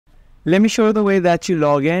Let me show you the way that you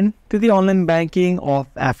log in to the online banking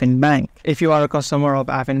of Affin Bank. If you are a customer of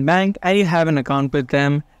Affin Bank and you have an account with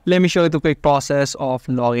them, let me show you the quick process of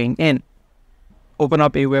logging in. Open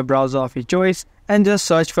up a web browser of your choice and just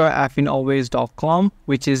search for affinalways.com,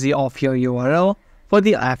 which is the official URL for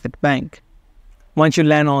the Affin Bank. Once you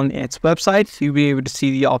land on its website, you'll be able to see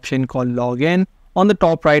the option called Login. On the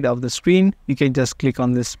top right of the screen, you can just click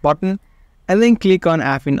on this button and then click on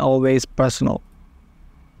Affin Always Personal.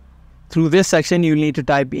 Through this section, you'll need to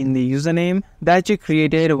type in the username that you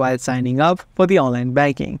created while signing up for the online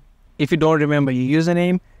banking. If you don't remember your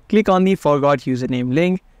username, click on the Forgot Username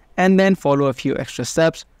link and then follow a few extra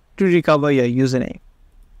steps to recover your username.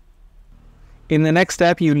 In the next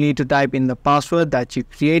step, you'll need to type in the password that you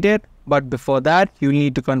created, but before that, you'll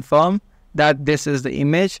need to confirm that this is the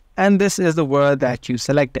image and this is the word that you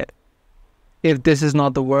selected. If this is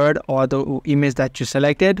not the word or the image that you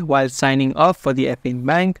selected while signing up for the Affin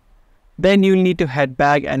Bank, then you'll need to head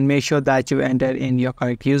back and make sure that you enter in your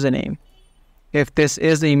correct username. If this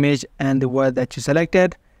is the image and the word that you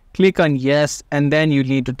selected, click on yes and then you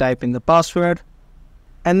need to type in the password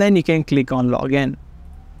and then you can click on login.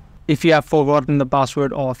 If you have forgotten the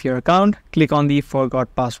password of your account, click on the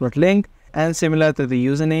forgot password link and similar to the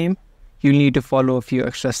username, you'll need to follow a few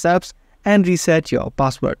extra steps and reset your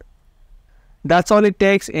password. That's all it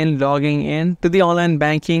takes in logging in to the online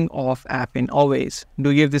banking of Affin Always.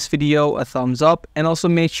 Do give this video a thumbs up and also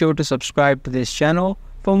make sure to subscribe to this channel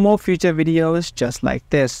for more future videos just like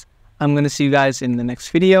this. I'm going to see you guys in the next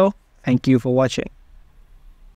video. Thank you for watching.